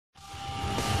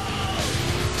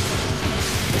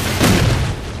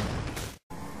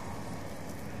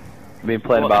Been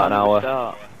playing about an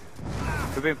hour.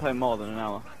 We've been playing more than an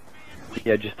hour.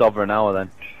 Yeah, just over an hour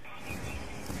then.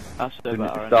 That's so Didn't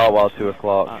better. start while 2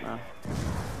 o'clock. I don't know.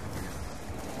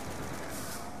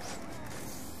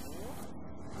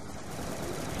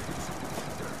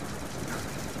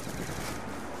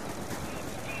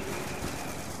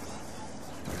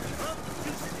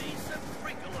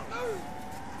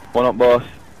 One up, boss.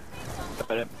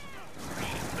 Got it.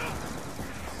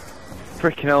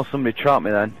 Freaking hell, somebody trapped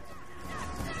me then.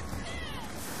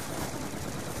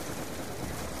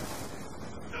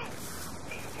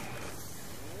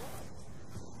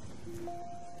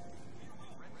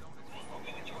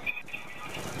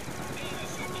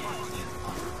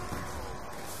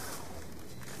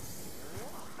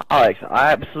 Alex,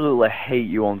 I absolutely hate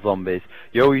you on zombies.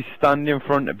 You always stand in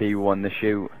front of people when they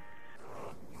shoot.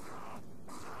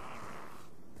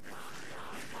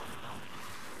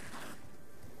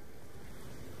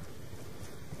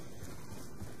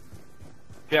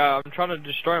 Yeah, I'm trying to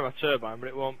destroy my turbine, but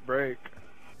it won't break.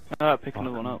 Alright, pick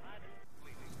another one up.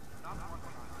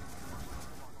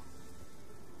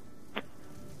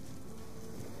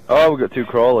 Oh, we got 2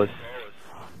 crawlers.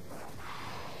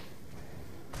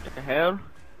 What the hell?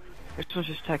 This one's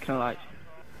just taking a like.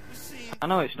 I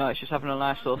know it's not, it's just having a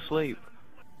nice little sleep.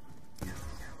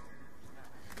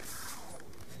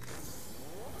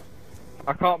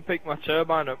 I can't pick my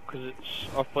turbine up because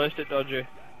I've placed it dodgy.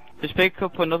 Just pick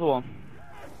up another one.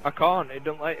 I can't, it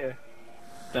don't let you.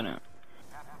 Don't it?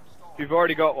 You've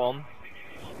already got one.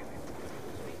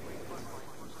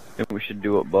 I think we should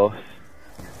do it, boss.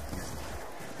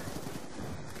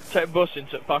 Take bus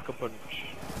into Pack-a-Punch.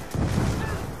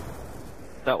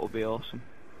 That would be awesome.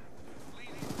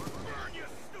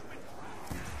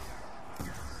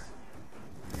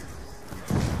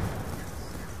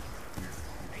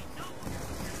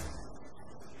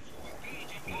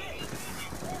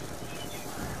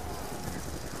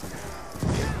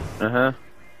 Uh-huh.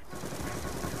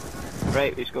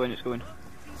 Right, it's going, it's going.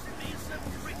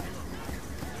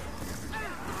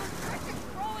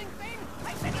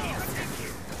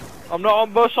 I'm not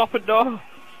on bus, off at door.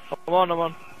 I'm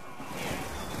on.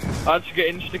 I had to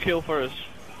get insta-kill for us.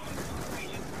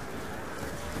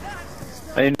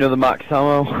 I need another max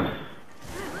ammo.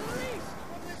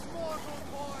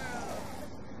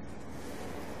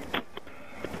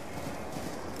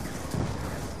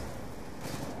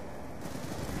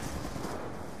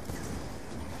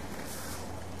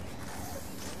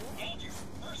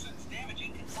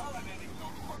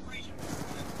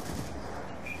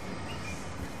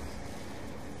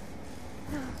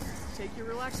 Take your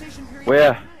relaxation period.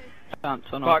 Where? Can't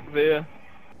turn off. Back there.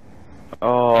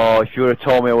 Oh, if you would have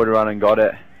told me, I would have run and got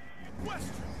it. Question: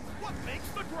 what makes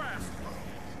the grass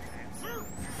grow?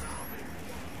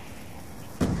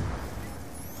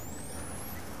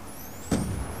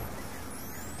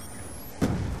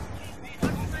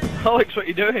 Alex, what are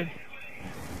you doing?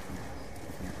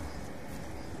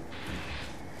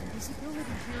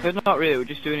 It's not really, we're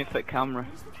just doing it for the camera.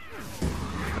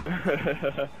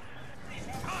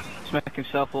 Just make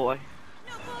himself look like...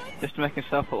 Just to make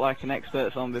himself look like an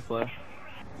expert zombie player.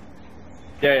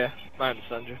 Yeah, I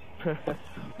understand you.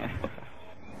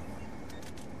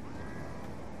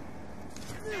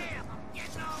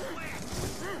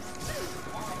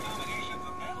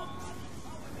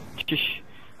 Just,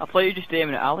 I thought you were just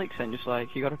aiming at Alex and just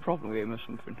like, you got a problem with him or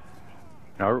something.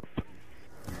 Nope.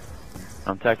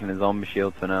 I'm taking the zombie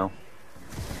shield for now.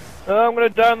 Oh, I'm gonna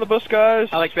down the bus, guys.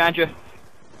 Alex, behind you.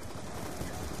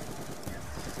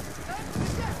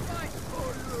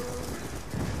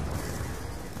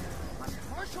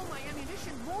 Marshal my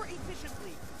ammunition more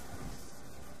efficiently.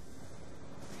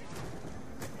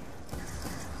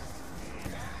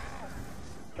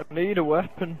 I need a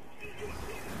weapon.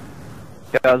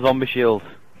 Get that zombie shield.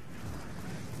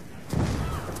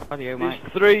 How do you, Mike?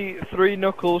 There's three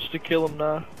knuckles to kill him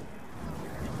now.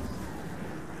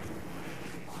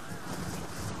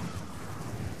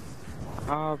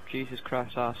 Oh, Jesus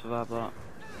Christ, I survived that.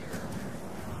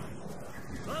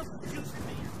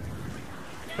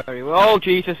 Very well. Oh,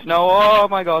 Jesus, no, oh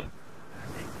my God.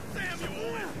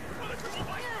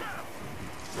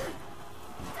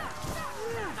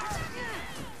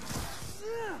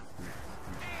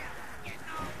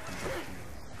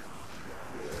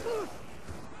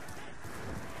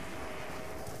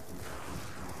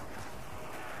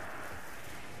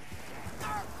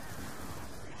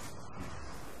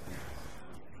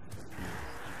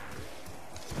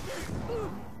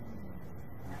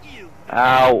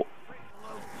 Ow.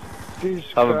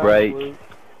 Jesus Have a Christ, break. Luke.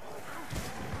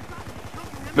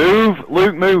 Move!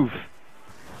 Luke, move!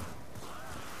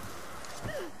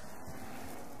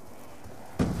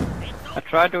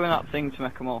 Try doing that thing to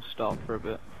make them all stop for a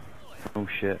bit. Oh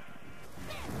shit.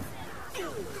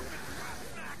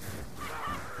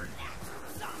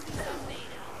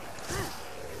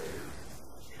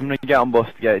 I'm gonna get on bus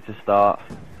to get it to start.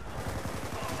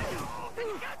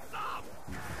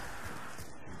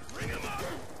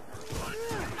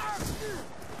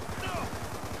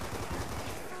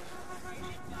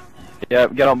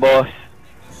 Yep, get on bus.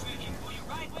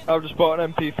 I've just bought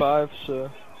an MP5, so...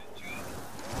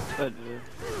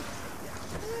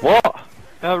 What?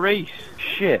 Oh, Reese.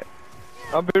 Shit.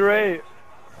 I'll be right.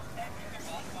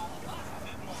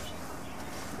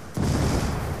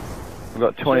 I've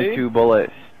got 22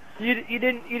 bullets. You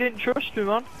didn't trust me,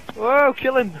 man. Whoa,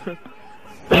 kill him.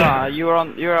 Ah, you were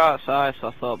outside, so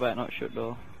I thought better not shut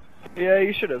door. Yeah,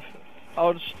 you should have.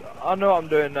 I know what I'm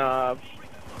doing now.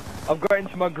 I've got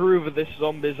into my groove of this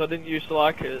zombies. I didn't used to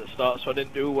like it at the start, so I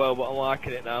didn't do well, but I'm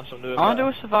liking it now, so I'm doing I want to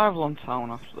better. do a survival on town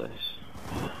after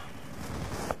this.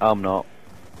 I'm not.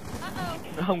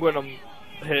 I'm going on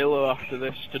Halo after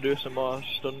this to do some more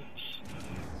stunts.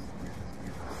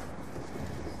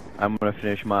 I'm gonna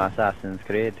finish my Assassin's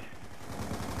Creed.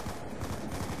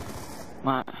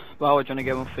 Right, why would you want to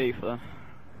get on FIFA then?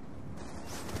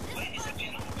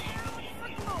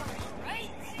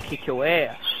 Kick your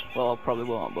ass. Well, I probably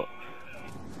won't, but...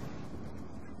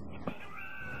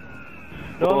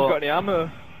 No one's got any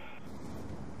ammo.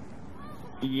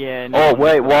 Yeah, no. Oh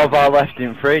wait, what have I left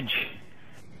in fridge?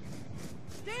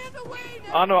 Stand away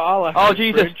now. I know what I left Oh in the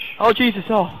Jesus! fridge. Oh Jesus!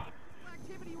 Oh!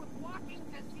 Activity with walking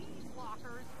disease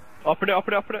blockers. Open it,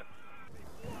 open it, open it.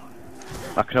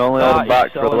 I can only hold Ah, them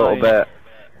back you're for a so little annoying. bit.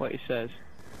 What he says.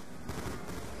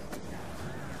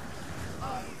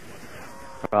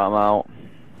 Right, I'm out.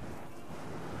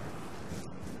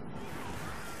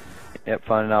 Yep,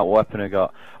 finding out what weapon I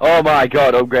got. Oh my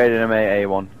god, upgraded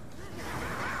M8A1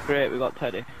 Great, we got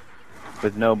Teddy.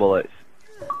 with no bullets.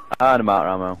 And I'm out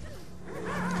of ammo.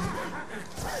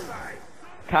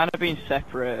 Kind of being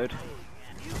separated.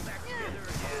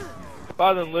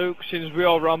 Bye then, Luke, since we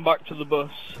all ran back to the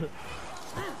bus.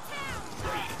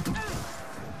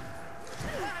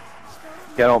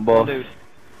 Get on bus. Dude.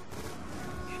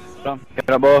 Run. Get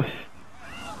on bus.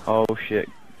 Oh shit.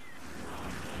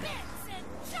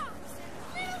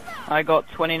 I got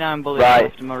 29 bullets Right,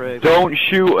 left in my rig. don't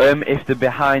shoot them if they're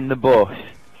behind the bus.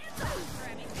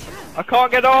 I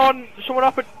can't get on! Someone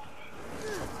open...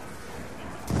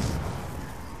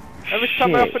 Every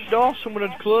time I Shit. open the door, someone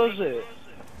would close it.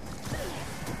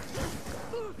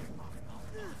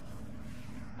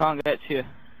 Can't get to you.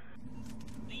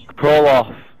 Crawl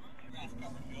off.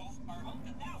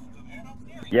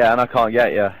 Yeah, and I can't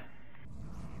get you.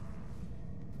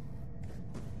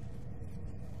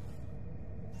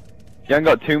 You haven't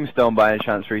got tombstone by any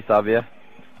chance, Reese, have you?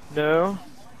 No.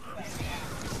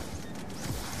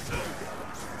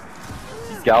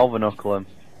 Galvanuckle him.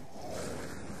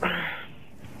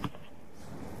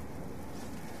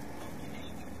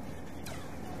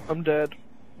 I'm dead.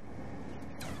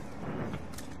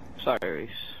 Sorry, Reese.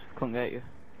 Couldn't get you.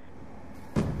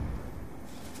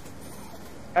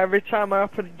 Every time I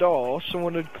open the door,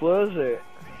 someone would close it.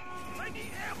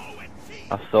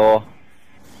 I saw.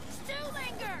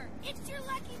 Stulinger! It's your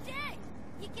lucky day!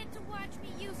 You get to watch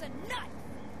me use a nut!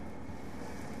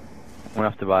 I'm gonna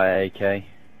have to buy an AK.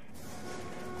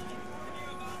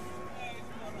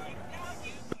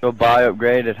 Go buy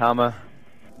upgraded hammer.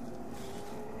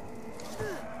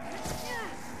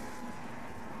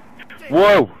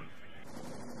 Whoa!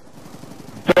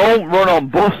 Don't run on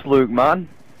bus, Luke, man.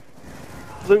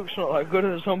 Luke's not that good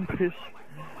at zombies.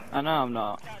 I know I'm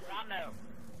not.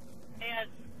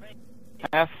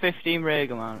 I have 15 ray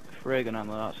gun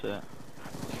ammo, that's it.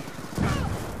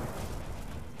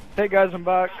 Hey guys, I'm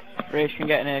back. Reese, you can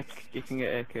get an AK. You can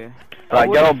get AK.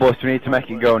 Right, get on bus, we need to make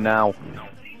it go now.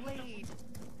 Blade.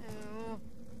 Oh.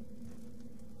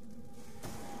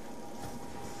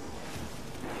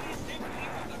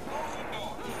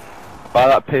 Buy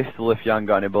that pistol if you haven't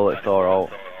got any bullets or all.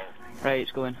 Right,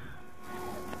 it's going.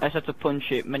 I just had to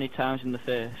punch it many times in the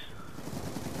face.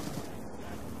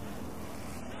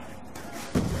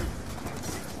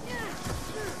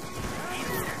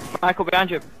 Michael, behind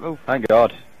you. Move. Thank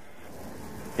God.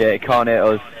 Yeah, it can't hit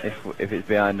us if it's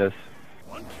behind us.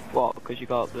 What? Because you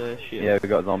got the shield? Yeah, we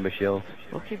got zombie shields.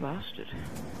 Lucky bastard.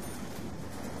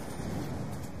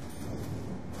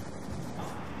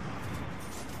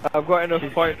 I've got enough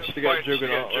points to get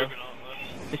Juggernaut though.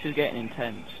 This is getting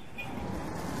intense.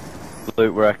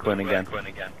 Luke, we're echoing again.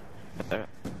 There.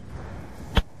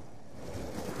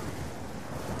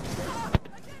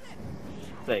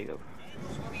 There you go.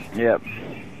 Yep.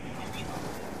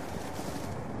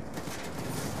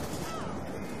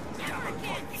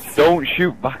 Don't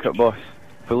shoot back at boss.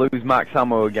 If we lose max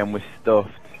ammo again, we're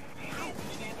stuffed.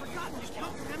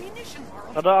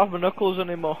 I don't have my knuckles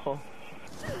anymore.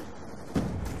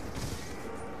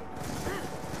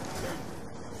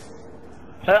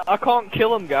 I can't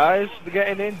kill them, guys. They're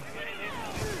getting in.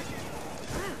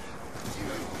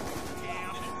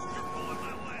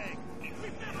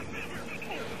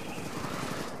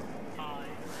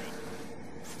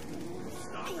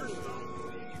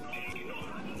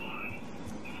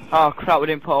 Oh crap, we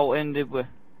didn't put all in, did we?